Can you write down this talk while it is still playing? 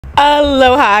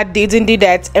Aloha dudes and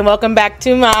dudettes, and welcome back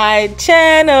to my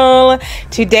channel.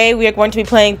 Today we are going to be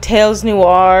playing Tales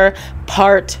Noir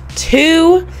Part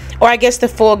 2, or I guess the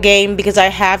full game, because I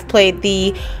have played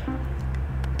the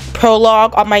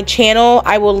prologue on my channel.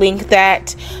 I will link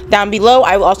that down below.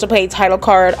 I will also put a title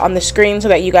card on the screen so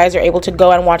that you guys are able to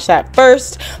go and watch that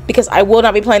first, because I will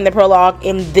not be playing the prologue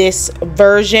in this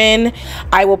version.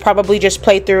 I will probably just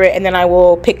play through it and then I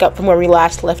will pick up from where we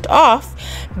last left off.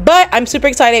 But I'm super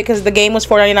excited because the game was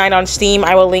 $4.99 on Steam.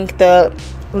 I will link the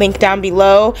link down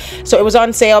below. So it was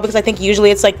on sale, because I think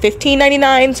usually it's like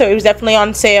 $15.99, so it was definitely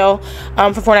on sale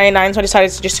for $4.99. So I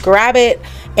decided to just grab it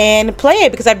and play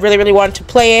it because I really wanted to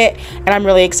play it, and I'm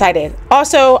really excited.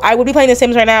 Also, I would be playing The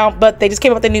Sims right now, but they just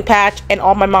came up with a new patch and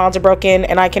all my mods are broken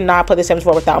and I cannot play The Sims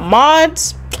 4 without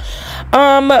mods.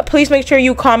 Please make sure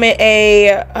you comment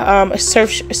a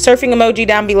surfing emoji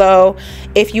down below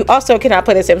if you also cannot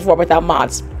play The Sims 4 without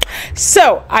mods.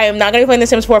 So I am not going to be playing The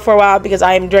Sims 4 for a while because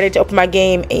I am ready to open my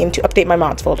game and to update my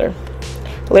mods folder.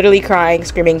 Literally crying,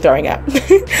 screaming, throwing up.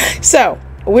 So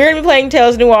we're going to be playing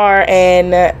Tales Noir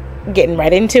and getting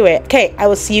right into it. Okay, I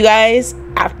will see you guys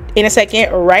in a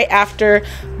second, right after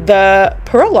the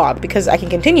prologue, because I can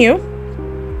continue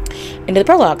into the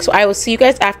prologue. So I will see you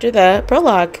guys after the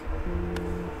prologue.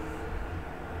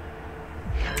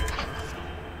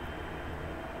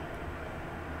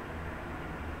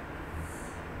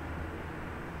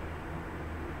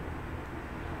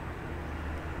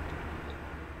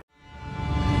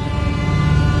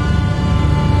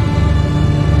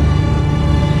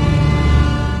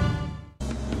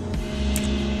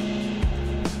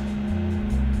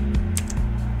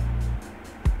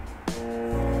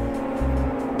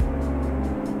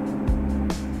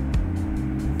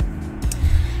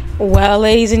 Well,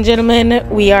 ladies and gentlemen,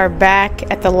 we are back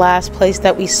at the last place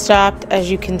that we stopped. As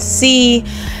you can see,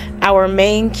 our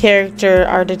main character,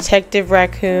 our detective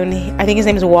raccoon, I think his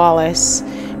name is Wallace,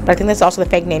 but I think that's also the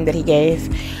fake name that he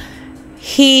gave.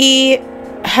 He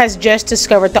has just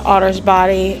discovered the otter's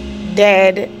body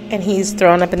dead, and he's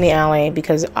thrown up in the alley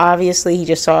because obviously he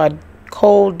just saw a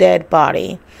cold dead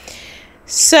body.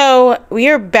 So we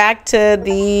are back to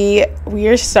we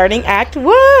are starting Act 1.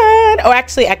 Oh,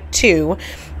 actually Act 2.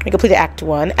 We completed Act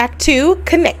 1. Act 2,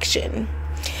 Connection.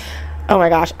 Oh my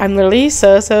gosh, I'm literally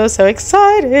so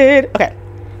excited. Okay.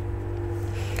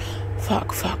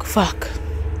 Fuck.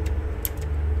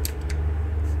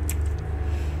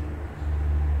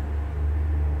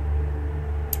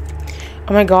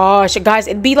 Oh my gosh, guys,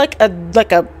 it'd be like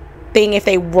a thing if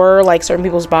they were like certain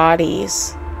people's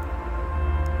bodies.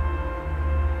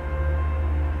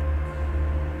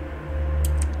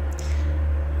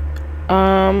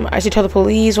 I should tell the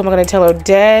police. What am I going to tell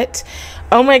Odette?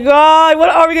 Oh my god, what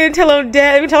are we going to tell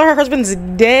Odette? Are we tell her husband's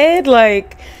dead?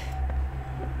 Like,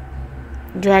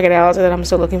 drag it out so that I'm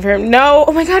still looking for him. No,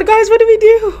 oh my god, guys, what do we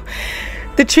do?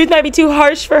 The truth might be too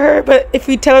harsh for her, but if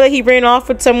we tell her that he ran off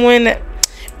with someone,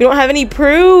 we don't have any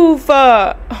proof.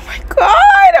 Oh my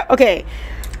god. Okay.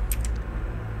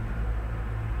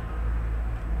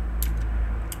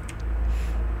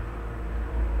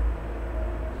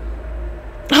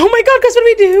 Oh my god, guys, what do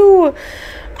we do?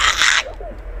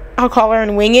 I'll call her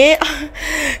and wing it.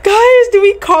 Guys, do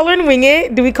we call her and wing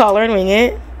it?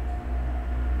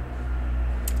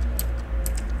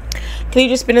 Can you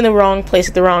just been in the wrong place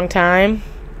at the wrong time?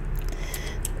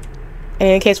 And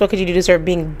in case, what could you do to deserve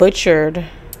being butchered?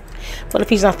 What if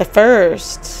he's not the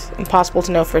first? Impossible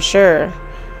to know for sure.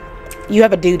 You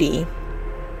have a duty.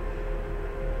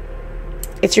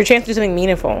 It's your chance to do something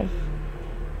meaningful.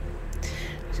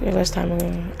 Last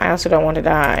time I also don't want to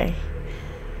die.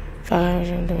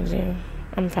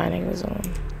 I'm fine. It was on.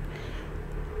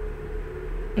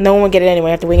 No one would get it anyway.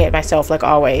 I have to wing it myself, like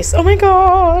always. Oh my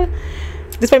god.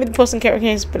 This might be the posting character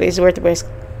case, but it's worth the risk.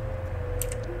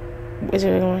 Is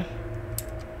there anyone?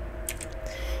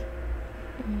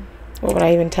 What would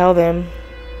I even tell them?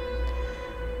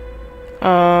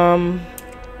 Yeah,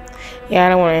 I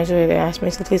don't want to answer. They asked me,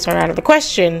 so the police are out of the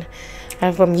question.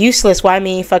 I'm useless. Why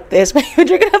me? Fuck this.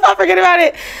 Drinking up. I'll forget about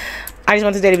it. I just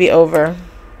want this day to be over.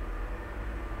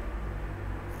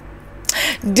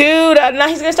 Dude, now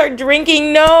he's gonna start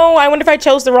drinking. No, I wonder if I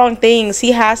chose the wrong things.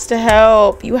 He has to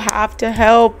help. You have to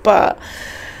help.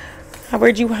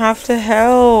 Howard, you have to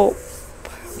help.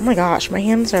 Oh my gosh, my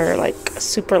hands are like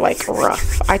super like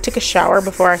rough. I took a shower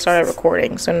before I started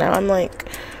recording, so now I'm like,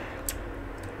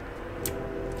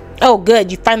 oh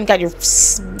good, you finally got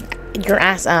your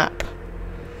ass up.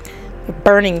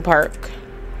 Burning Park.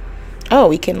 Oh,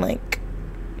 we can like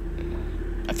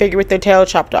a figure with their tail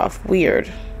chopped off. Weird.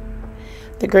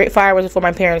 The Great Fire was before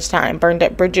my parents' time. Burned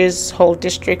up bridges, whole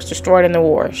districts destroyed in the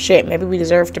war. Shit, maybe we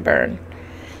deserve to burn.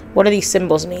 What do these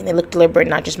symbols mean? They look deliberate,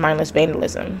 not just mindless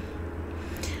vandalism.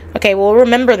 Okay, well,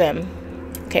 remember them.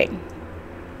 Okay.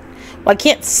 Well, I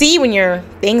can't see when your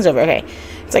thing's over. Okay.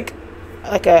 It's like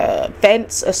a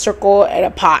fence, a circle, and a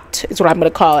pot is what I'm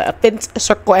going to call it. A fence, a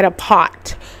circle, and a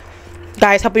pot.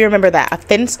 Guys, help me remember that. A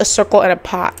fence, a circle, and a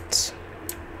pot.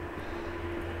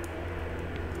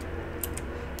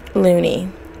 Loony.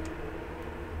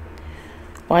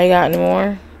 Why you got any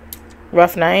more?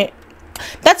 Rough night.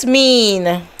 That's mean.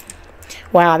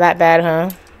 Wow, that bad,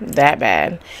 huh? That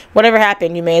bad. Whatever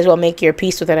happened, you may as well make your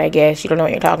peace with it, I guess. You don't know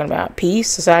what you're talking about. Peace?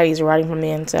 Society is rotting from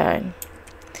the inside.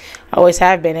 Always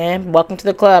have been, eh? Welcome to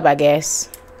the club, I guess.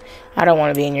 I don't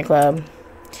want to be in your club.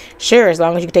 Sure, as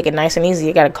long as you can take it nice and easy.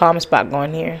 You got a calm spot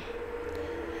going here.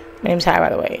 My name's Ty, by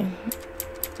the way.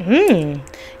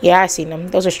 Yeah, I seen them.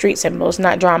 Those are street symbols,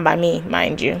 not drawn by me,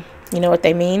 mind you. You know what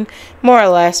they mean? More or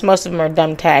less. Most of them are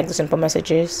dumb tags or simple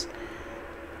messages.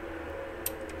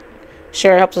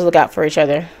 Sure, it helps us look out for each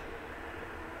other.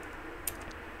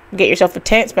 Get yourself a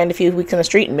tent, spend a few weeks in the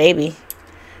street, and maybe.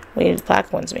 What do the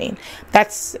black ones mean?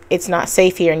 It's not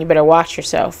safe here, and you better watch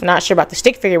yourself. Not sure about the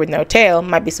stick figure with no tail.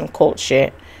 Might be some cult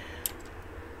shit.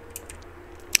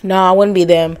 No, it wouldn't be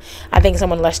them. I think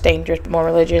someone less dangerous, but more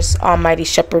religious. Almighty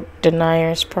shepherd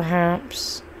deniers,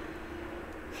 perhaps.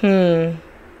 I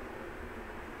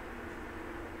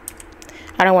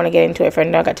don't want to get into it,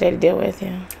 friend. I got today to deal with,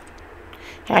 yeah.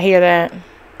 I hear that.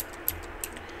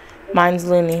 Mine's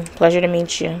Looney. Pleasure to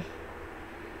meet you.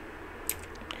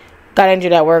 Got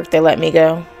injured at work. They let me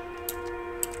go.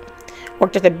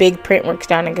 Worked at the big print works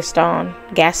down in Gaston.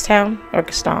 Gastown or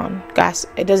Gaston?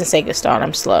 It doesn't say Gaston.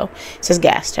 I'm slow. It says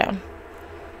Gastown.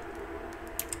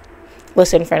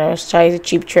 Listen, friendos. Try a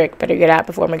cheap trick. Better get out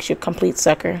before it makes you a complete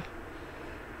sucker.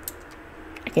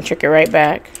 I can trick it right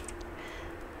back.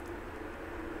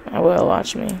 I will.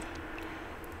 Watch me.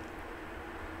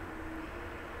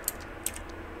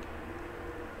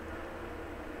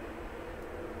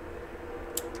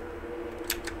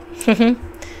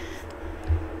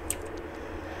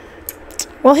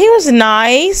 Well, he was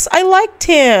nice. I liked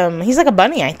him. He's like a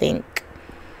bunny, I think.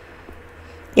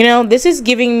 You know, this is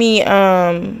giving me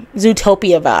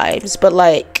Zootopia vibes, but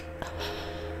like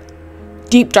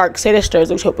deep, dark, sinister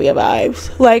Zootopia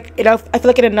vibes. Like, you know, I feel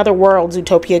like in another world,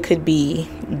 Zootopia could be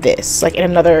this. Like in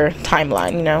another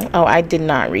timeline, you know? Oh, I did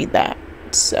not read that.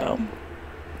 So...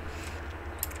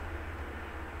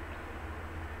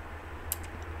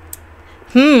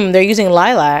 they're using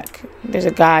lilac. There's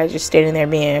a guy just standing there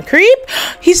being a creep.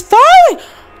 He's following.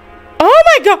 Oh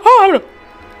my god.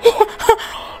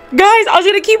 Guys, I was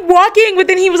gonna keep walking, but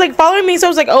then he was like following me, so I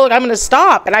was like, oh, look, I'm gonna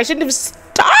stop, and I shouldn't have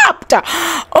stopped.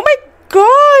 Oh my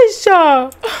gosh.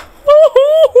 Hell,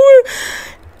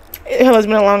 it's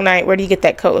been a long night. Where do you get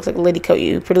that coat? Looks like a lady coat,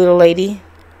 you pretty little lady.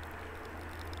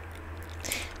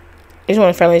 You just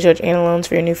want friendly judge and loans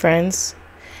for your new friends.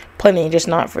 Plenty, just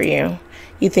not for you.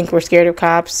 You think we're scared of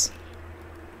cops?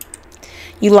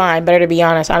 You lying. Better to be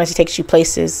honest. Honesty takes you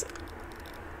places.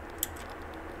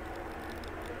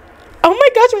 Oh my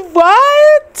gosh,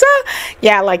 what?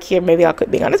 Yeah, like here, maybe I'll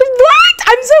quit being honest. What?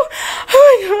 I'm so...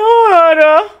 Oh my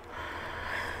god.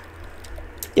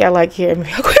 Yeah, like here,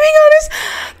 maybe I'll quit being honest.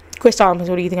 Quit stalling.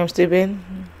 What do you think, I'm stupid?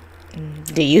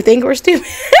 Do you think we're stupid?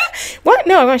 What?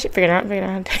 No, I'm going to figure it out.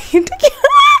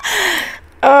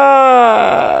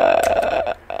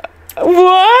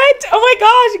 What? Oh my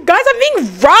gosh, guys, I'm being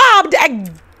robbed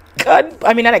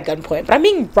not at gunpoint, but I'm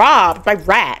being robbed by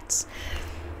rats.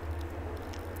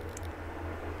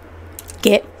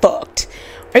 Get fucked.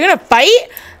 Are you gonna fight?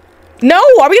 No,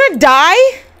 are we gonna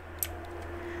die?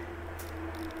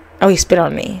 Oh, he spit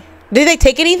on me. Did they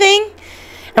take anything?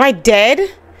 Am I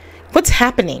dead? What's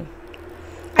happening?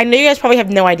 I know you guys probably have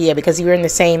no idea because you were in the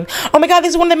same... Oh my god, this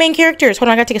is one of the main characters. Hold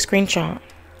on, I gotta take a screenshot.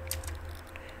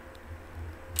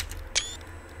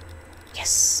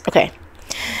 Yes. Okay.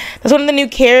 That's one of the new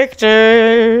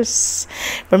characters.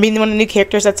 We're meeting one of the new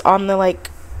characters that's on the, like...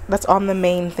 That's on the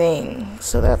main thing.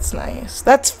 So that's nice.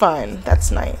 That's fun. That's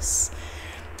nice.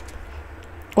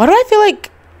 Why do I feel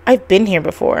like I've been here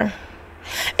before?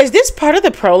 Is this part of the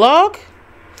prologue?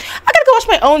 I gotta go watch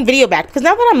my own video back. Because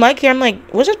now that I'm like here, I'm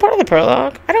like, was this part of the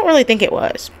prologue? I don't really think it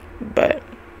was. But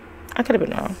I could have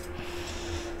been wrong.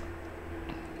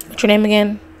 What's your name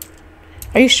again?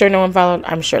 Are you sure no one followed?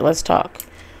 I'm sure. Let's talk.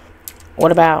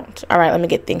 What about? All right, let me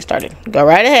get things started. Go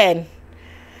right ahead.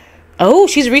 Oh,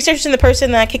 she's researching the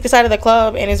person that kicked us out of the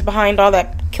club and is behind all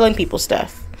that killing people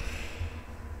stuff.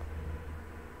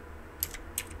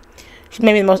 She's She's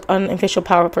maybe the most unofficial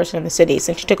powerful person in the city.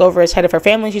 Since she took over as head of her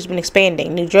family, she's been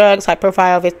expanding. New drugs,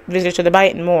 high-profile visitors to the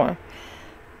bite, and more.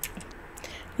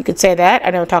 You could say that.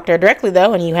 I never talked to her directly,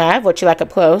 though, and you have. What you like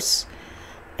up close.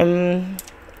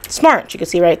 Smart. She could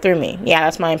see right through me. Yeah,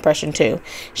 that's my impression, too.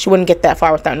 She wouldn't get that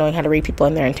far without knowing how to read people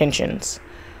and their intentions.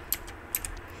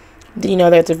 Do you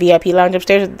know there's a VIP lounge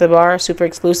upstairs at the bar? Super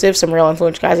exclusive. Some real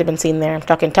influential guys have been seen there. I'm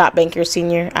talking top banker,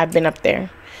 senior. I've been up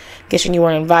there. Guessing you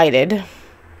weren't invited.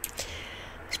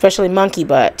 Especially Monkey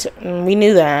Butt. We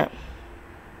knew that.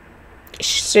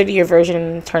 Shittier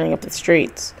version turning up the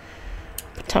streets.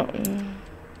 Potent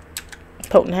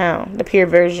Hound. The peer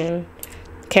version.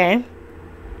 Okay.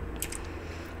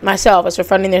 Myself, as for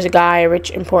funding, there's a guy, a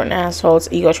rich, important asshole. It's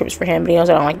ego trips for him, but he knows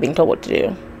I don't like being told what to do.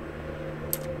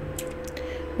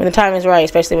 When the time is right,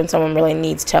 especially when someone really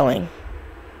needs telling.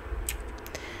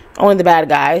 Only the bad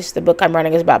guys. The book I'm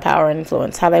running is about power and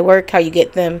influence. How they work, how you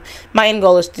get them. My end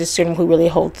goal is to discern who really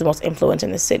holds the most influence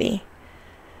in the city.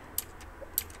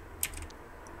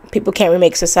 People can't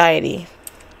remake society.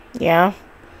 Yeah?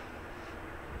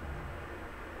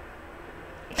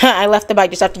 I left the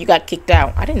bike just after you got kicked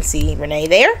out. I didn't see Renee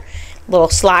there. Little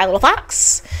sly little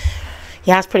fox.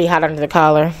 Yeah, it's pretty hot under the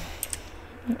collar.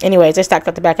 Anyways, I stacked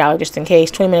up the back alley just in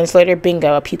case. 20 minutes later,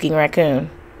 bingo, a puking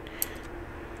raccoon.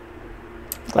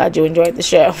 Glad you enjoyed the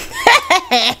show.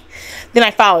 Then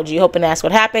I followed you, hoping to ask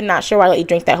what happened. Not sure why I let you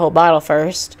drink that whole bottle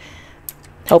first.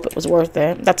 Hope it was worth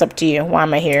it. That's up to you. Why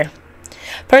am I here?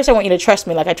 First, I want you to trust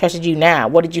me like I trusted you now.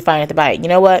 What did you find at the bite? You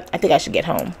know what? I think I should get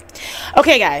home.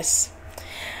 Okay, guys.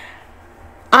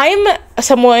 I'm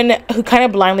someone who kind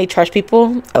of blindly trusts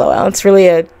people. LOL. It's really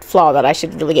a flaw that I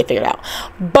should really get figured out.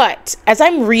 But as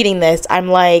I'm reading this, I'm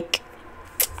like,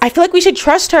 I feel like we should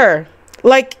trust her.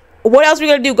 Like, what else are we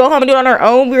going to do? Go home and do it on our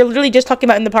own? We were literally just talking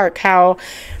about in the park how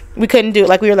we couldn't do it.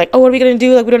 Like, we were like, oh, what are we going to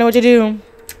do? Like, we don't know what to do.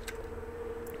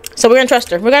 So we're going to trust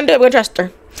her. We're going to do it. We're going to trust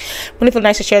her. Wouldn't it feel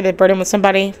nice to share the burden with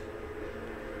somebody?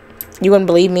 You wouldn't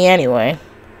believe me anyway.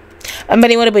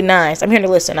 But it would have been nice. I'm here to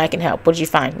listen. I can help. What did you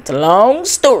find? It's a long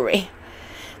story.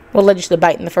 What led you to the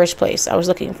bite in the first place? I was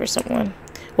looking for someone.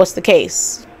 What's the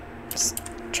case?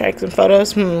 Track some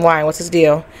photos. Why? What's his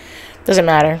deal? Doesn't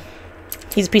matter.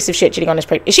 He's a piece of shit cheating on his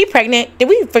pregnant. Is she pregnant? Did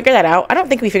we figure that out? I don't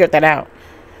think we figured that out.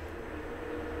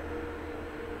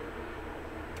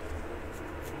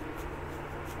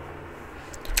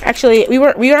 Actually,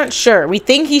 we aren't sure. We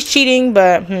think he's cheating,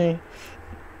 but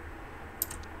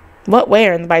What?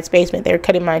 Where? In the bite's basement. They were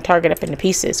cutting my target up into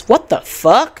pieces. What the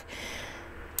fuck?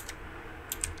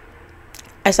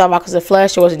 I saw boxes of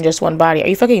flesh. It wasn't just one body. Are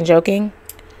you fucking joking?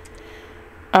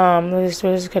 What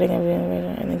is cutting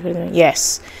up?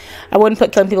 Yes. I wouldn't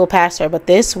put killing people past her, but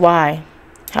this? Why?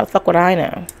 How the fuck would I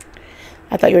know?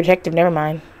 I thought you were a detective. Never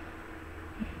mind.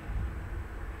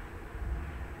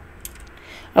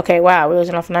 Okay, wow. It was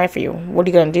an awful night for you. What are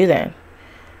you gonna do then?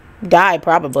 Die,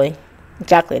 probably.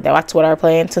 Exactly. That's what our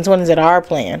plan. Since when is it our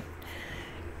plan?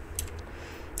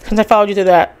 Since I followed you through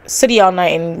that city all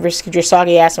night and risked your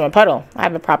soggy ass in a puddle, I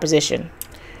have a proposition.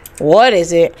 What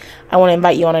is it? I want to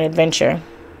invite you on an adventure.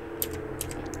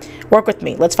 Work with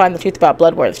me. Let's find the truth about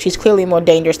Bloodworth. She's clearly more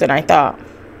dangerous than I thought.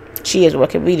 She is. What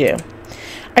could we do?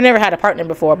 I never had a partner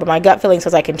before, but my gut feeling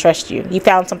says I can trust you. You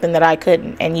found something that I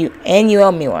couldn't, and you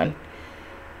owe me one.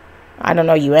 I don't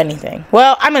owe you anything.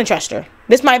 Well, I'm gonna trust her.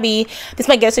 This might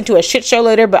get us into a shit show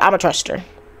later, but I'm gonna trust her.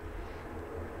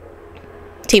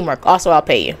 Teamwork. Also, I'll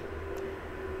pay you.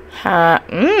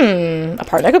 A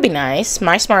partner could be nice.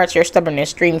 My smarts, your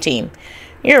stubbornness. Dream team.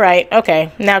 You're right.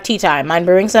 Okay. Now tea time. Mind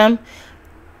brewing some?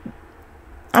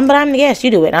 But I'm the guest.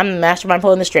 You do it. I'm the mastermind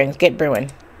pulling the strings. Get brewing.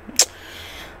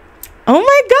 Oh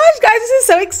my gosh, guys. This is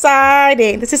so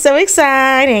exciting. This is so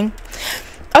exciting.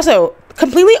 Also,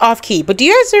 completely off key, but do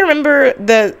you guys remember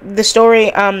the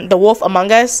story, The Wolf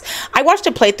Among Us? I watched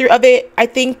a playthrough of it. I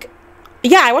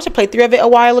watched a playthrough of it a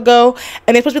while ago,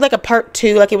 and there's supposed to be like a part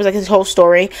 2, like it was like his whole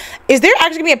story. Is there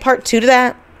actually gonna be a part 2 to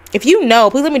that? If you know,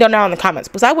 please let me know down in the comments,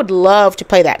 because I would love to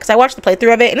play that, because I watched the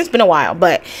playthrough of it, and it's been a while,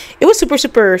 but it was super,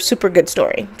 super, super good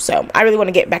story. So I really want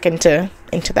to get back into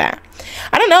that.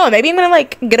 I don't know, maybe I'm gonna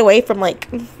like get away from like,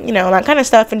 you know, that kind of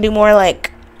stuff and do more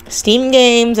like Steam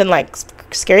games and like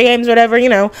scary games, whatever, you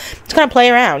know, just kind of play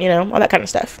around, you know, all that kind of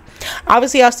stuff.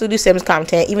 Obviously, I'll still do Sims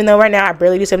content, even though right now I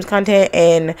barely do Sims content,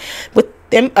 and with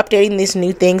them updating these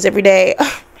new things every day,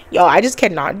 y'all, I just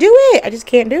cannot do it. I just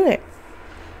can't do it.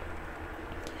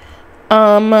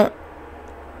 I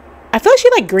feel like she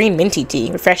like green minty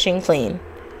tea, refreshing, clean.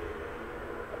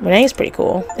 Renee's pretty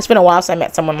cool. It's been a while since I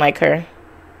met someone like her.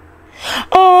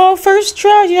 Oh, first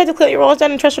trust. You had to clear your roles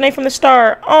down and trust Renee from the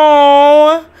start.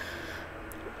 Oh.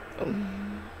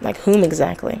 Like whom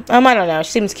exactly? I don't know.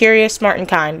 She seems curious, smart, and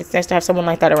kind. It's nice to have someone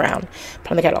like that around.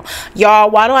 Put on the kettle. Y'all,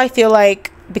 why do I feel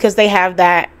like, because they have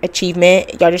that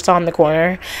achievement, y'all just saw in the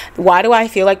corner, why do I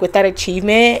feel like with that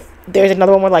achievement, there's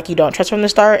another one where like you don't trust her from the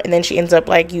start, and then she ends up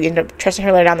like, you end up trusting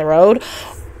her later down the road,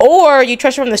 or you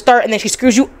trust her from the start and then she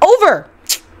screws you over?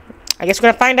 I guess we're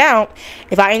gonna find out.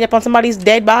 If I end up on somebody's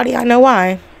dead body, I know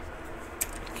why.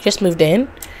 You just moved in.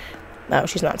 No,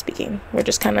 she's not speaking. We're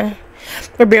just kind of,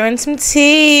 we're brewing some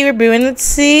tea. We're brewing the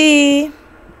tea.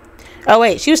 Oh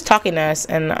wait, she was talking to us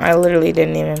and I literally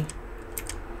didn't even.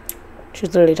 She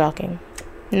was literally talking.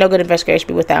 No good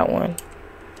investigation with that one.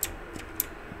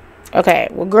 Okay,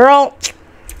 well girl.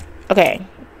 Okay,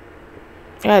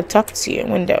 I gotta talk to you.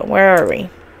 Window, where are we?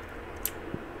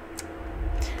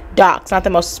 Docks, not the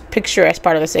most picturesque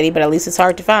part of the city, but at least it's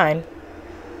hard to find.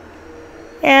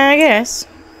 Yeah, I guess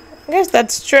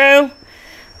that's true.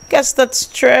 Guess that's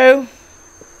true.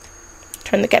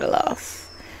 Turn the kettle off.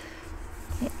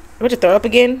 Would you throw up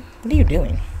again? What are you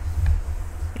doing?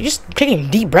 You're just taking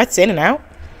deep breaths in and out.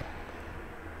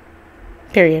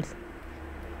 Period.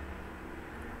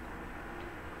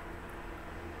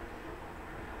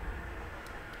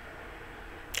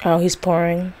 Oh, he's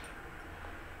pouring.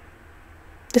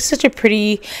 This is such a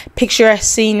pretty picturesque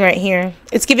scene right here.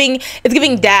 It's giving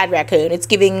dad raccoon. It's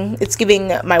giving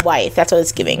my wife. That's what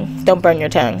it's giving. Don't burn your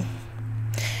tongue.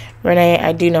 Renee,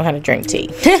 I do know how to drink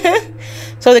tea.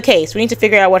 So the case, we need to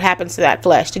figure out what happens to that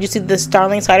flesh. Did you see the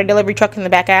Starling cider delivery truck in the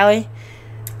back alley?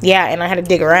 Yeah, and I had to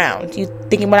dig around. You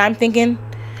thinking what I'm thinking?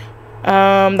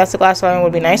 That's the glass line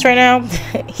would be nice right now.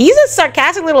 He's a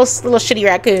sarcastic little shitty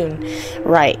raccoon.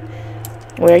 Right.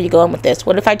 Where are you going with this?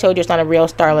 What if I told you it's not a real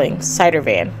Starling cider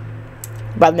van?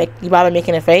 You bother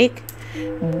making a fake?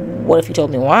 What if you told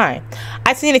me why?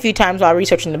 I've seen it a few times while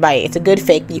researching the bite. It's a good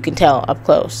fake that you can tell up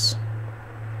close.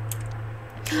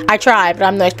 I tried, but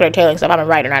I'm no expert at tailing stuff. I'm a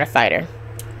writer, not a fighter.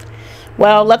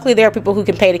 Well, luckily there are people who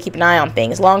can pay to keep an eye on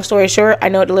things. Long story short, I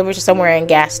know it delivers to somewhere in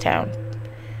Gastown.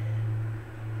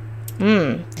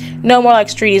 No more like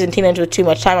streeties and teenagers with too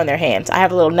much time on their hands. I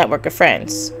have a little network of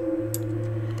friends.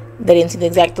 They didn't see the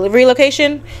exact delivery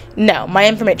location? No, my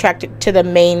informant tracked it to the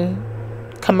main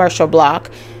commercial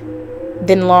block,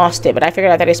 then lost it, but I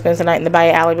figured out that he spends the night in the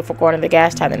Bay Alley before going to the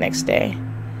gas town the next day.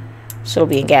 So it'll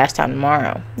be in gas town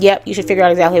tomorrow. Yep, you should figure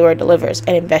out exactly where it delivers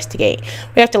and investigate.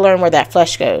 We have to learn where that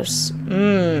flesh goes.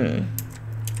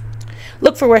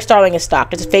 Look for where Starling is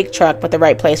stocked. It's a fake truck, but the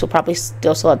right place will probably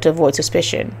still sell it to avoid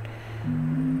suspicion.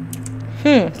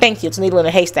 Thank you. It's a needle in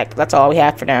a haystack, but that's all we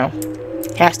have for now.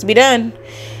 It has to be done.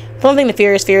 The only thing to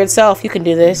fear is fear itself. You can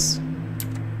do this.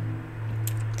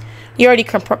 You already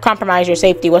compromised your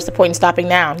safety. What's the point in stopping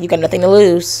now? You got nothing to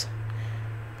lose.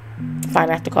 Fine,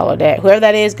 I have to call Odette. Whoever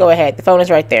that is, go ahead. The phone is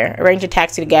right there. Arrange a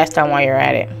taxi to Gastown while you're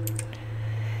at it.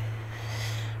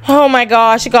 Oh my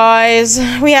gosh, guys.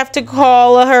 We have to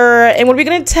call her. And what are we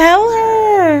going to tell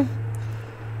her?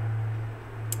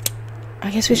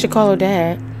 I guess we should call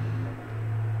Odette.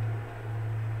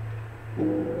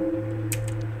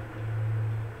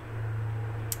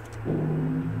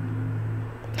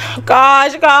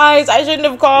 Gosh, guys, I shouldn't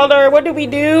have called her. What do we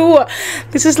do?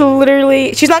 This is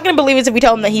literally... She's not going to believe us if we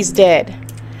tell him that he's dead.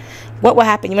 What will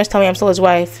happen? You must tell me I'm still his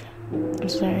wife. I'm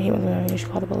sorry. You should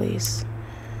call the police.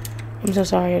 I'm so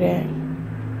sorry you're dead.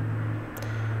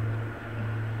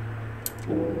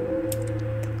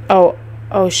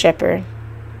 Oh, Shepherd.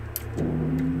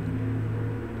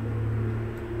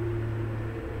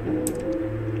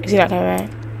 Is he not coming back?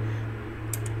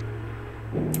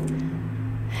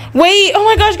 Wait, oh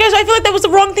my gosh, guys, I feel like that was the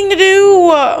wrong thing to do.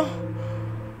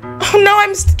 Oh no,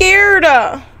 I'm scared.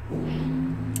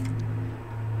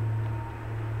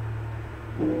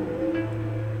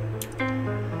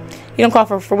 You don't call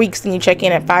for weeks, then you check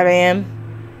in at 5 a.m.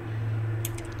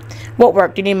 What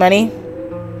work? Do you need money?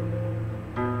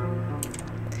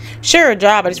 Sure, a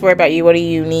job. I just worry about you. What do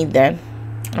you need then?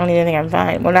 I don't need anything. I'm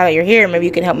fine. Well, now that you're here, maybe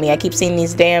you can help me. I keep seeing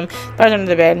these damn bars under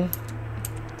the bed.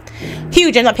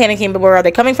 Huge. I'm not panicking, but where are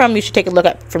they coming from? You should take a look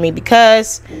at for me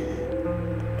because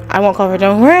I won't call her.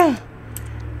 Don't worry.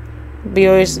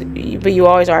 But you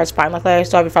always are. It's fine. Luckily, I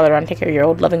still have your father around to take care of your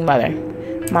old loving mother.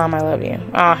 Mom, I love you.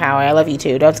 Oh, Howie, I love you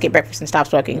too. Don't skip breakfast and stop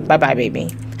smoking. Bye bye, baby.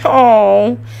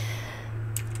 Oh,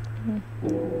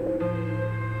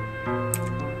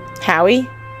 Howie.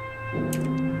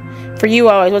 For you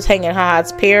always, what's hanging? Haha,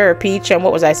 it's pear or peach. And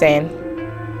what was I saying?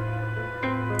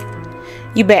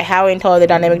 You bet. Howie and Tola, the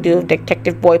dynamic duo of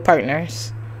detective boy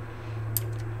partners.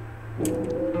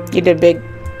 You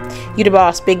the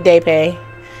boss. Big day pay.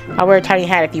 I'll wear a tiny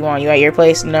hat if you want. You at your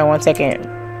place? No, 1 second.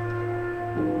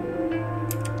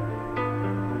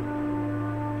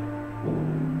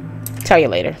 Tell you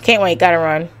later. Can't wait. Gotta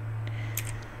run.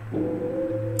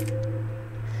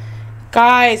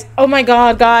 Guys. Oh my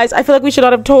god, guys. I feel like we should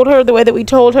not have told her the way that we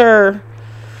told her.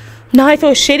 Now I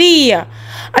feel shitty.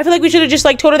 I feel like we should have just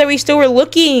like told her that we still were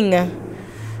looking.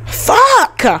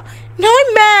 Fuck. Now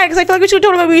I'm mad because I feel like we should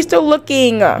have told her that we were still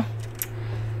looking.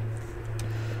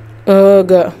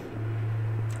 Ugh.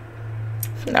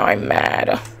 Now I'm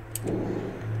mad.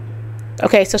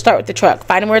 Okay, so start with the truck.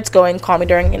 Find where it's going. Call me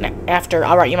during and after.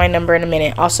 I'll write you my number in a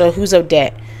minute. Also, who's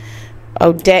Odette?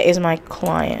 Odette is my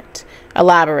client.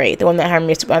 Elaborate. The one that hired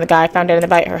me to the guy found out in the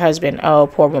bite. Her husband. Oh,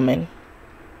 poor woman.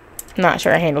 Not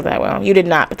sure I handled that well. You did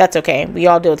not, but that's okay. We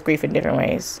all deal with grief in different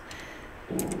ways.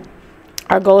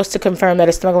 Our goal is to confirm that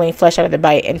it's smuggling flesh out of the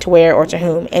bite, and to where or to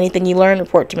whom. Anything you learn,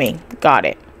 report to me. Got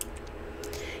it.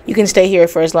 You can stay here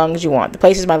for as long as you want. The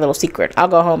place is my little secret. I'll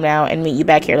go home now and meet you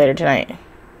back here later tonight.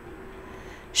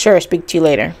 Sure, speak to you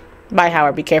later. Bye,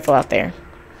 Howard. Be careful out there.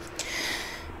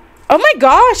 Oh my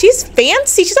gosh, she's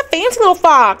fancy. She's a fancy little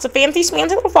fox. A fancy,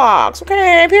 smancy little fox.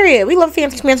 Okay, period. We love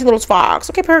fancy, smancy little fox.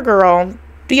 Okay, per girl.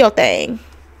 Do your thing.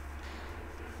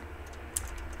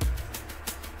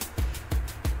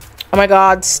 Oh my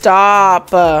god, stop.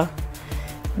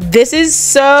 This is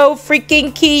so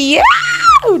freaking cute.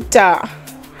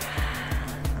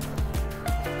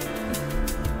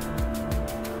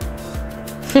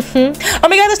 Oh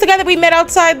my god, that's the guy that we met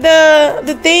outside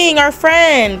the thing, our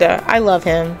friend. I love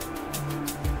him.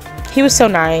 He was so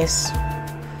nice.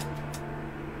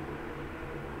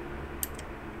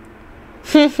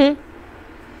 Here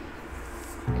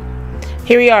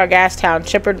we are, Gastown,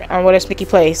 Shepherd on what a sneaky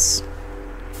place.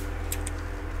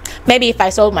 Maybe if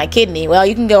I sold my kidney. Well,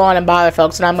 you can go on and bother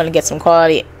folks, and I'm gonna get some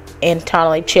quality and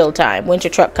totally chill time. When's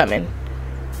your truck coming?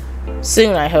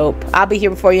 Soon, I hope. I'll be here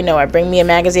before you know it. Bring me a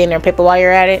magazine or a paper while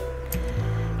you're at it.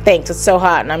 Thanks, it's so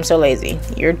hot and I'm so lazy.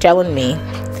 You're telling me.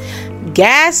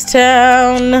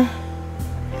 Gastown.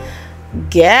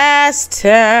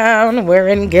 Gastown. We're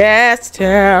in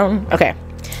Gastown. Okay.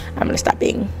 I'm gonna stop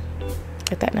being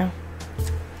like that now.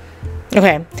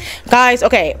 Okay. Guys,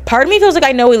 okay. Part of me feels like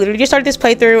I know we literally just started this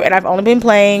playthrough and I've only been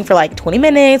playing for like 20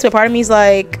 minutes. But part of me is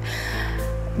like,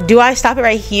 do I stop it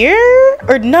right here?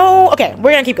 Or no? Okay,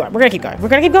 we're gonna keep going. We're gonna keep going. We're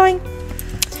gonna keep going.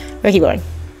 We're gonna keep going.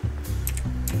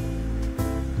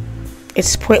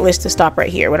 It's pointless to stop right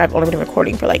here when I've only been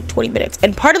recording for like 20 minutes.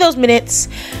 And part of those minutes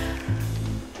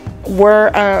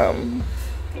were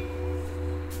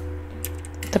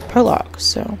the prologue,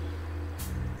 so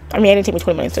I mean, it didn't take me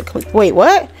 20 minutes to complete. Wait,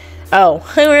 what? Oh,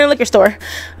 we're in a liquor store,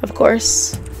 of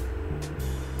course.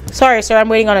 Sorry, sir, I'm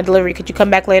waiting on a delivery. Could you come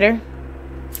back later?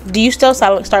 Do you still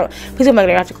start? Please come back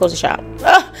later. I have to close the shop.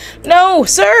 No,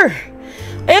 sir.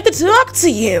 I have to talk to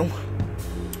you.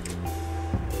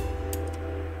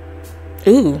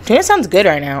 Ooh, that sounds good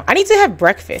right now. I need to have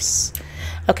breakfast.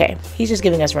 Okay, he's just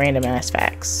giving us random ass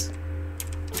facts.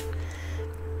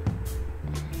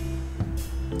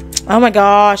 Oh my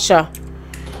gosh. I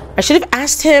should have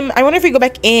asked him. I wonder if we go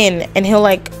back in and he'll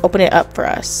like open it up for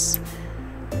us.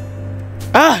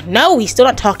 No, he's still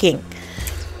not talking.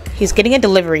 He's getting a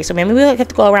delivery, so maybe we'll have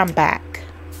to go around back.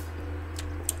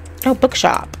 Oh,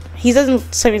 bookshop. He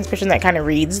doesn't say an person that kind of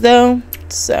reads though,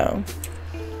 so.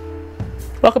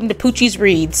 Welcome to Poochie's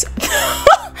Reads.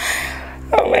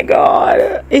 Oh my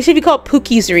god. It should be called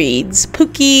Pookie's Reads.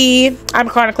 Pookie. I'm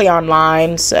chronically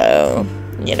online, so,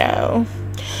 you know.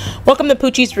 Welcome to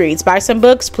Poochie's Reads. Buy some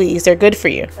books, please. They're good for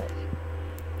you.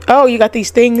 Oh, you got these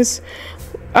things.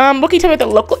 What can you tell me about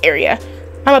the local area?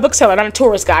 I'm a bookseller, not a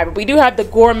tourist guide, but we do have the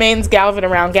gourmands gallivanting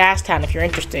around Gastown if you're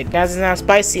interested. That's not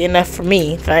spicy enough for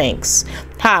me, thanks.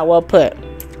 Ha, well put.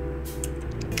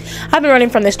 I've been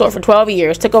running from this store for 12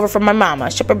 years. Took over from my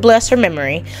mama. Shepherd bless her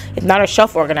memory. It's not her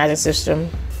shelf organizing system.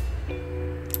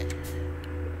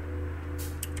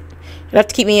 Enough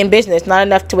to keep me in business. Not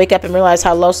enough to wake up and realize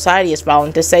how low society has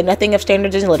fallen. To say nothing of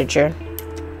standards in literature.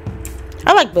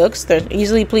 I like books. They're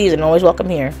easily pleased and always welcome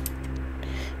here.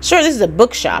 Sure, this is a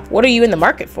bookshop. What are you in the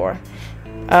market for?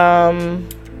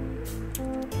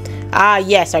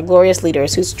 Yes, our glorious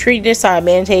leaders whose treatise I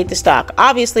mandated to stock.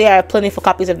 Obviously, I have plentiful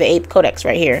copies of the 8th Codex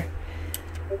right here.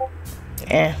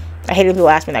 I hate when people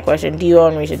ask me that question. Do you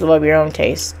own research? Love your own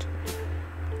taste?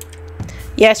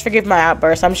 Yes, forgive my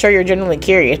outburst. I'm sure you're genuinely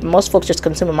curious, but most folks just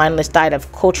consume a mindless diet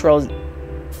of cultural...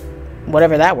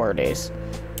 whatever that word is.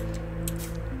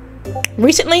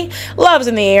 Recently, love's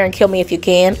in the air and kill me if you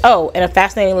can. Oh, and a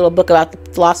fascinating little book about the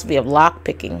philosophy of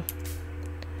lockpicking.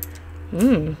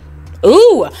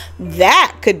 Ooh,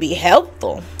 that could be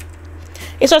helpful.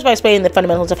 It starts by explaining the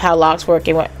fundamentals of how locks work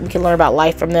and what we can learn about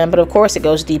life from them, but of course it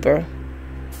goes deeper.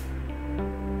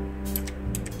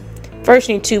 First,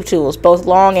 you need two tools, both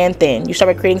long and thin. You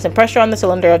start by creating some pressure on the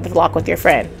cylinder of the lock with your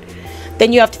friend.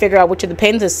 Then you have to figure out which of the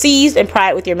pins is seized and pry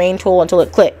it with your main tool until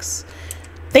it clicks.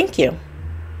 Thank you.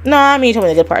 No, I mean, you told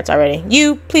me the good parts already.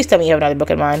 You, please tell me you have another book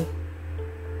in mind.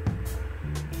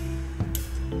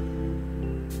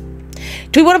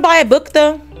 Do we want to buy a book,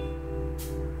 though?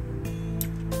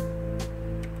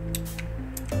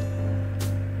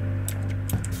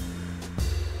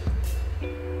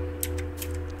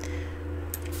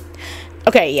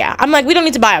 Okay, yeah. I'm like, we don't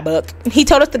need to buy a book. He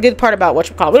told us the good part about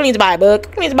whatchamacallit. We don't need to buy a book.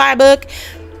 We don't need to buy a book.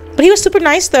 But he was super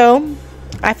nice, though.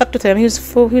 I fucked with him. He was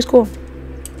cool.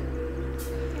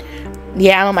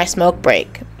 Yeah, I'm on my smoke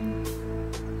break.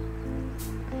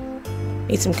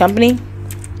 Need some company?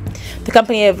 The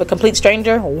company of a complete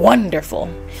stranger? Wonderful.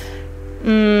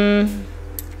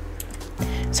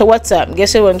 So what's up?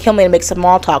 Guess it wouldn't kill me to make some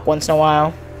small talk once in a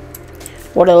while.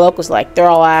 What are the locals like? They're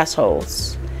all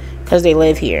assholes. Because they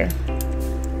live here.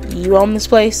 You own this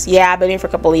place? Yeah, I've been here for a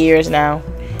couple of years now.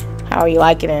 How are you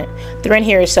liking it? The rent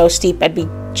here is so steep, I'd be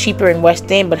cheaper in West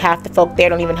End, but half the folk there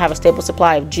don't even have a stable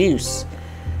supply of juice.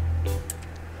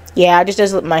 Yeah, I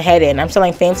just let my head in. I'm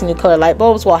selling fancy new colored light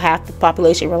bulbs while half the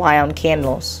population rely on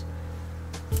candles.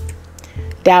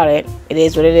 Doubt it. It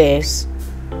is what it is.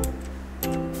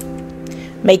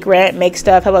 Make rent, make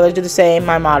stuff, help others do the same.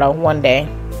 My motto, one day.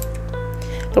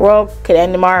 The world could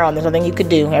end tomorrow and there's nothing you could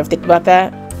do. Ever think about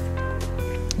that?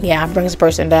 Yeah, it brings a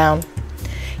person down.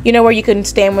 You know where you can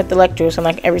stand with the lectures and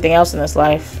like everything else in this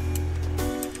life.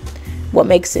 What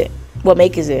makes it? What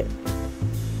make is it?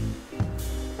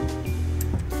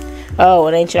 Oh,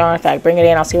 an ancient artifact. Bring it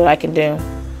in. I'll see what I can do.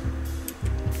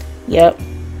 Yep.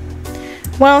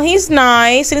 Well, he's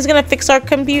nice, and he's gonna fix our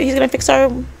computer. He's gonna fix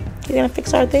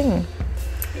our thing.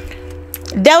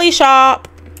 Deli shop.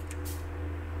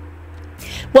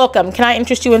 Welcome. Can I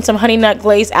interest you in some honey nut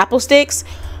glazed apple sticks?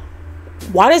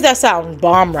 Why does that sound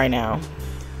bomb right now?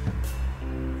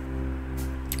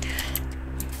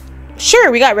 Sure,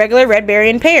 we got regular red berry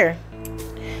and pear.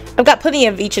 I've got plenty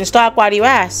of each in stock. Why do you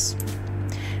ask?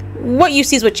 What you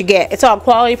see is what you get. It's all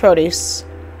quality produce.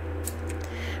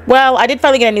 Well, I did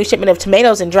finally get a new shipment of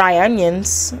tomatoes and dry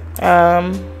onions.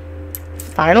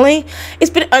 Finally?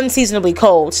 It's been unseasonably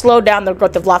cold. Slowed down the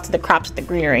growth of lots of the crops at the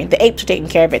greenery. The apes are taking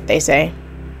care of it, they say.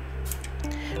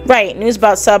 Right. News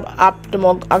about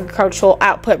suboptimal agricultural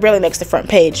output really makes the front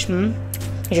page. Is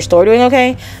your store doing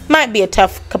okay? Might be a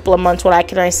tough couple of months. What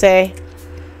can I say?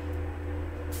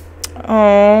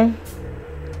 Oh.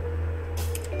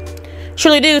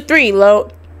 Surely do. 3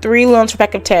 loans for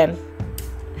pack of 10.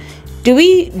 Do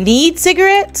we need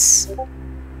cigarettes?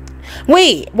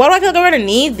 Wait, why do I feel like I'm gonna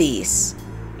need these?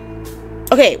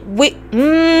 Okay, wait.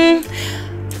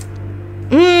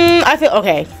 I feel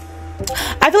okay.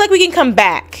 I feel like we can come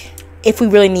back if we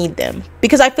really need them,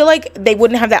 because I feel like they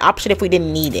wouldn't have that option if we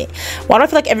didn't need it. Why do I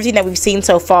feel like everything that we've seen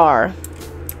so far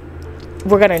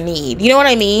we're gonna need? You know what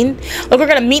I mean? Like, we're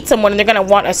gonna meet someone and they're gonna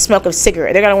want a smoke of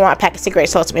cigarette. They're gonna want a pack of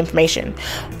cigarettes to tell us some information,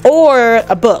 or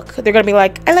a book. They're gonna be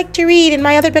like, I like to read and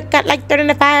my other book got like thrown in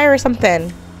the fire or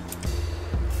something.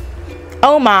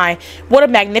 Oh my, what a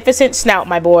magnificent snout,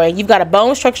 my boy. You've got a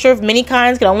bone structure of many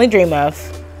kinds can only dream of.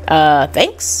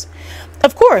 Thanks.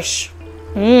 Of course.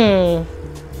 Look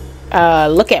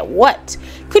at what?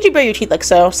 Could you bare your teeth like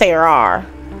so? Say R.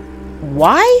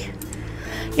 Why?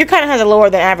 Your kind of has a lower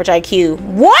than average IQ.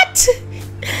 What?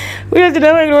 We have to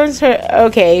know ignorance.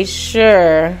 Okay,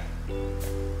 sure.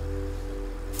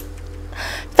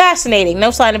 Fascinating.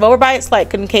 No sign of overbite. Slight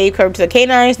concave curve to the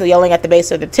canines. No yelling at the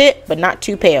base of the tip, but not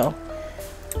too pale.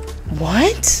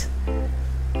 What?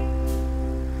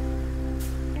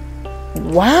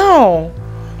 Wow.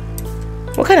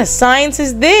 What kind of science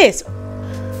is this?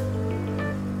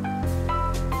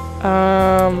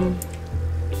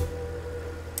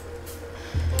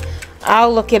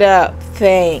 I'll look it up.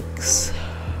 Thanks.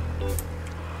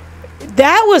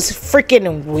 That was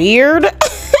freaking weird.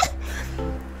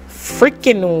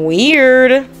 Freaking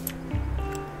weird.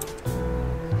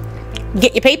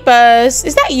 Get your papers.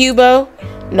 Is that you, Bo?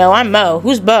 No, I'm Mo.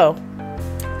 Who's Bo?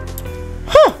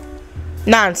 Huh.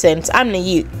 Nonsense. I'm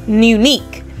the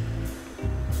unique.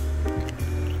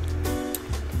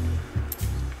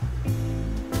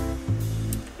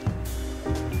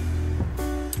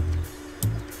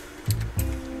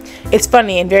 It's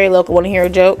funny and very local. Want to hear a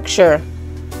joke? Sure.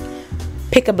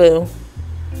 Pickaboo.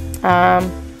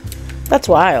 That's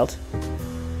wild.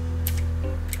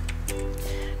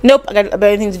 Nope, I got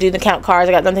better things to do than count cars.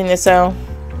 I got nothing to sell.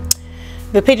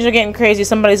 The pigeons are getting crazy.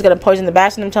 Somebody's gonna poison the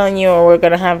bathroom, I'm telling you, or we're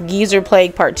gonna have Geezer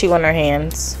Plague Part 2 on our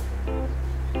hands.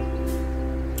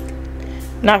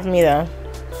 Not for me though.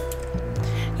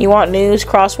 You want news,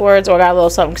 crosswords, or got a little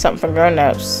something for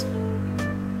grown-ups?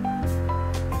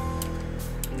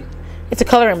 It's a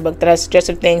coloring book that has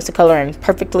suggestive things to color in.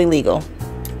 Perfectly legal.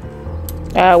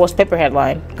 What's paper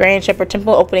headline? Grand Shepherd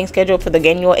Temple opening scheduled for the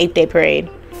annual 8-day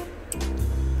parade.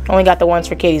 Only got the ones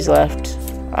for kitties left.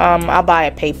 I'll buy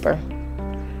a paper.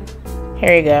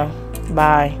 Here you go.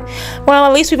 Bye. Well,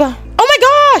 at least we bought... Oh my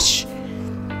gosh!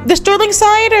 The Sterling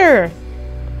Cider!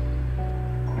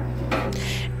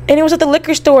 And it was at the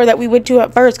liquor store that we went to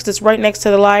at first, because it's right next to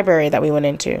the library that we went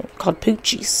into, called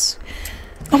Poochie's.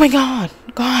 Oh my god,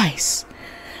 guys.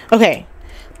 Okay.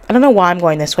 I don't know why I'm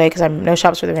going this way, because I'm no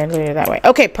shops for the vendor that way.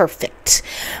 Okay, perfect.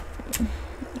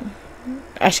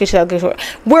 Actually,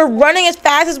 we're running as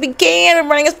fast as we can. I'm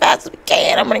running as fast as we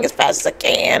can. I'm running as fast as I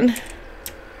can.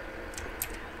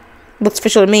 Looks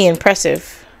official to me.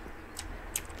 Impressive.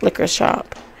 Liquor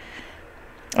shop.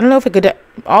 I don't know if it could...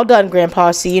 All done,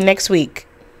 Grandpa. See you next week.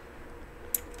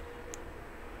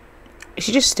 Is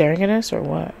she just staring at us or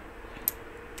what?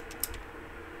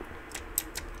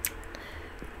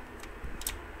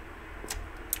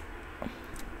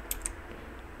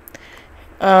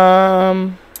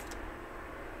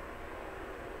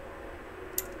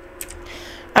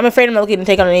 I'm afraid I'm not looking to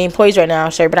take on any employees right now,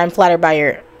 sir, but I'm flattered by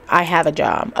your... I have a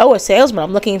job. Oh, a salesman.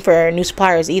 I'm looking for new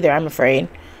suppliers either, I'm afraid.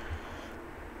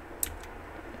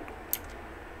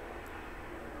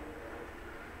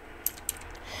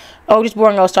 Oh, just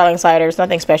boring old Sterling Ciders.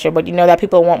 Nothing special, but you know that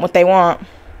people want what they want.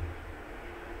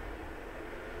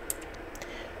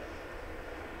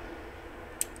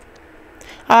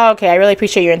 Oh, okay, I really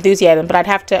appreciate your enthusiasm, but I'd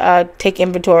have to take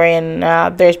inventory and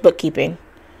there's bookkeeping.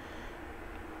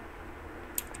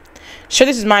 Sure,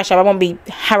 this is my shop. I won't be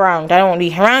harangued. I don't want to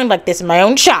be harangued like this in my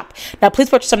own shop. Now, please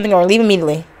purchase something or leave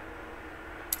immediately.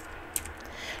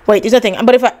 Wait, there's nothing.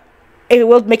 But if it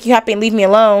will make you happy and leave me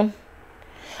alone.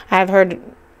 I have heard...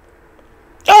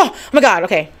 Oh my god,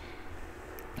 okay.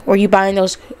 Where are you buying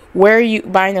those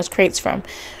crates from?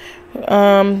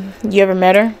 You ever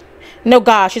met her? No,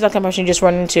 gosh, she's not the person you just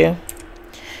run into.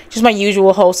 She's my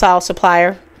usual wholesale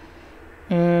supplier.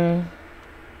 No.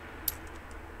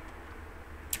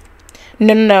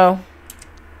 I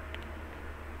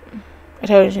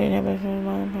told you never.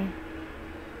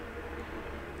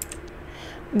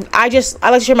 I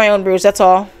like to share my own brews, that's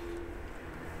all.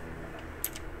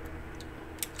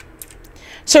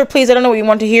 Sir, please, I don't know what you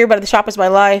want to hear, but the shop is my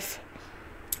life.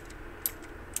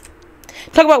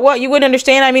 Talk about what? You wouldn't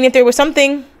understand? I mean, if there was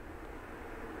something...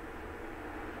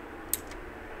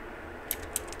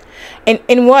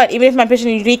 In what? Even if my position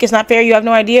is unique, it's not fair, you have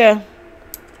no idea.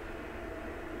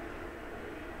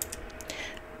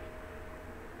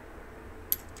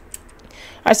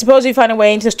 I suppose we find a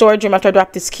way into the storage room after I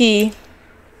drop this key.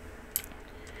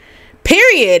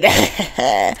 Period.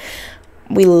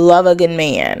 We love a good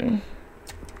man.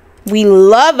 We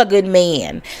love a good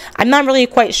man. I'm not really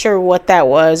quite sure what that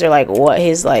was or like what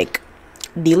his like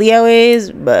dealio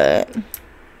is, but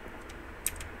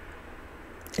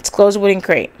it's closed wooden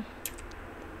crate.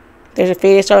 There's a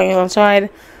faded starting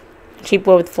outside. Cheap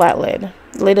wood with flat lid.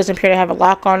 The lid doesn't appear to have a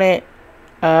lock on it.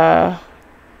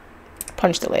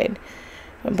 Punch the lid.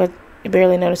 But it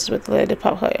barely notices with the lid. The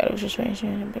pop out of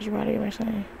registration.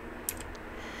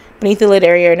 Beneath the lid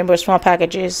area are a number of small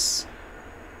packages.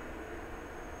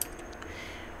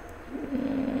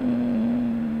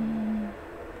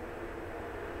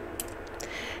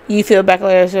 You feel back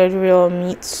layer of real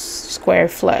meat square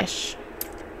flesh.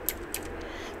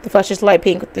 The flesh is light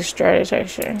pink with the strata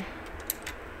texture.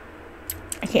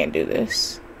 I can't do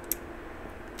this.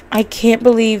 I can't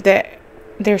believe that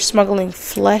they're smuggling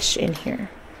flesh in here.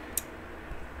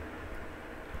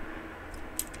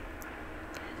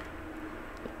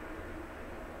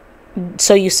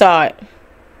 So you saw it.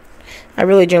 I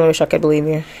really genuinely wish I could believe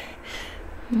you.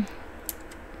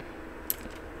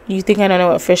 You think I don't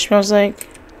know what fish smells like?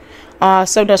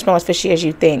 Some don't smell as fishy as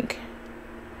you think.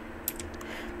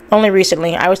 Only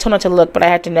recently. I was told not to look, but I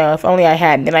had to know. If only I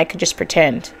had, then I could just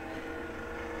pretend.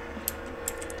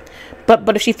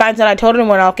 But if she finds out I told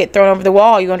anyone, I'll get thrown over the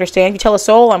wall. You understand? If you tell a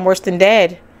soul, I'm worse than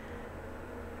dead.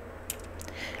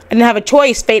 I didn't have a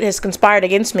choice. Fate has conspired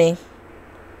against me.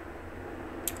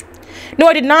 No,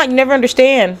 I did not. You never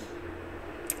understand.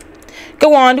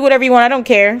 Go on. Do whatever you want. I don't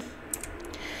care.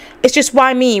 It's just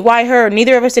why me? Why her?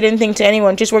 Neither of us did anything to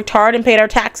anyone. Just worked hard and paid our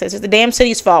taxes. It's the damn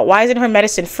city's fault. Why isn't her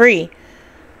medicine free?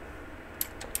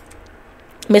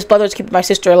 Miss Butler's keeping my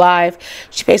sister alive.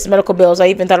 She pays the medical bills. I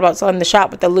even thought about selling the shop,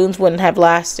 but the loons wouldn't have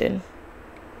lasted.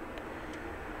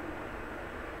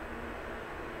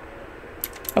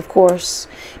 Of course.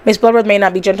 Miss Butler may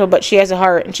not be gentle, but she has a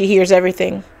heart, and she hears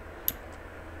everything.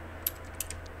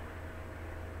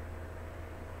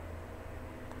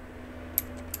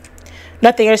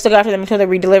 Nothing. I just still go after them until they're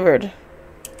redelivered.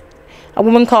 A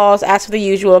woman calls, asks for the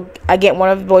usual. I get one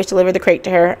of the boys to deliver the crate to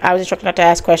her. I was instructed not to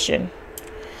ask question.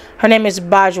 Her name is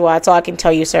Bajwa. That's all I can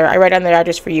tell you, sir. I write down their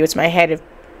address for you. It's my head of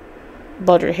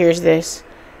Bulger. Here's this.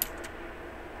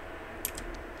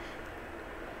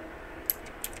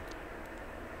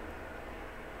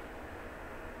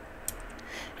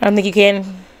 I don't think you can.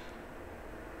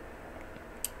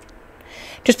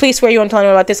 Just please swear you won't tell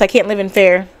anyone about this. I can't live in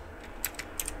fear.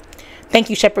 Thank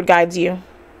you, Shepherd guides you.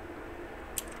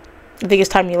 I think it's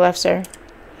time you left, sir.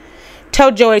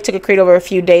 Tell Joey I took a crate over a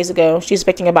few days ago. She's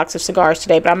expecting a box of cigars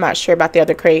today, but I'm not sure about the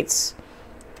other crates.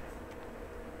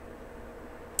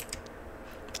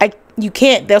 You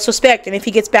can't. They'll suspect. And if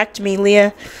he gets back to me,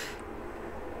 Leah...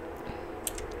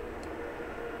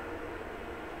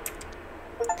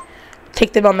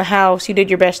 Take them on the house. You did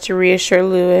your best to reassure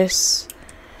Lewis.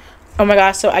 Oh my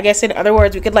gosh. So I guess in other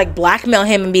words, we could like blackmail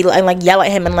him and be like yell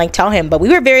at him and like tell him. But we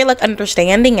were very like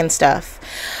understanding and stuff.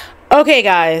 Okay,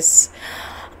 guys.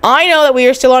 I know that we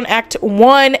are still on Act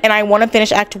 1 and I want to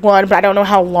finish Act 1, but I don't know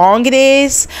how long it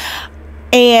is.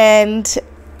 And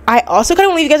I also kind of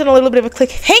want to leave you guys on a little bit of a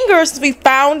cliffhanger since we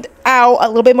found out a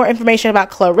little bit more information about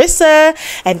Clarissa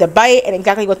and the bite and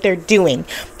exactly what they're doing.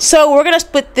 So we're going to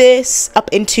split this up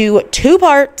into 2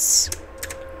 parts.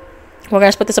 We're going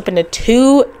to split this up into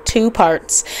two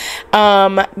parts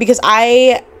because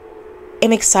I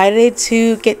am excited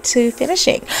to get to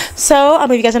finishing. So I'll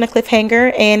leave you guys on a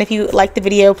cliffhanger, and if you like the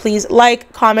video, please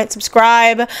like, comment,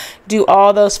 subscribe, do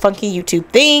all those funky YouTube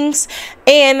things,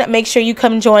 and make sure you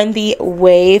come join the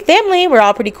Wave family. We're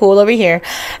all pretty cool over here,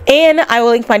 and I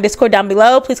will link my Discord down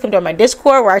below. Please come join my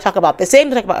Discord where I talk about the same,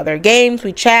 we talk about other games,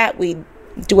 we chat, we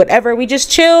do whatever, we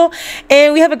just chill,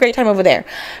 and we have a great time over there.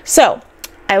 So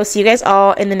I will see you guys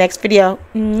all in the next video.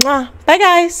 Mwah. Bye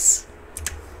guys.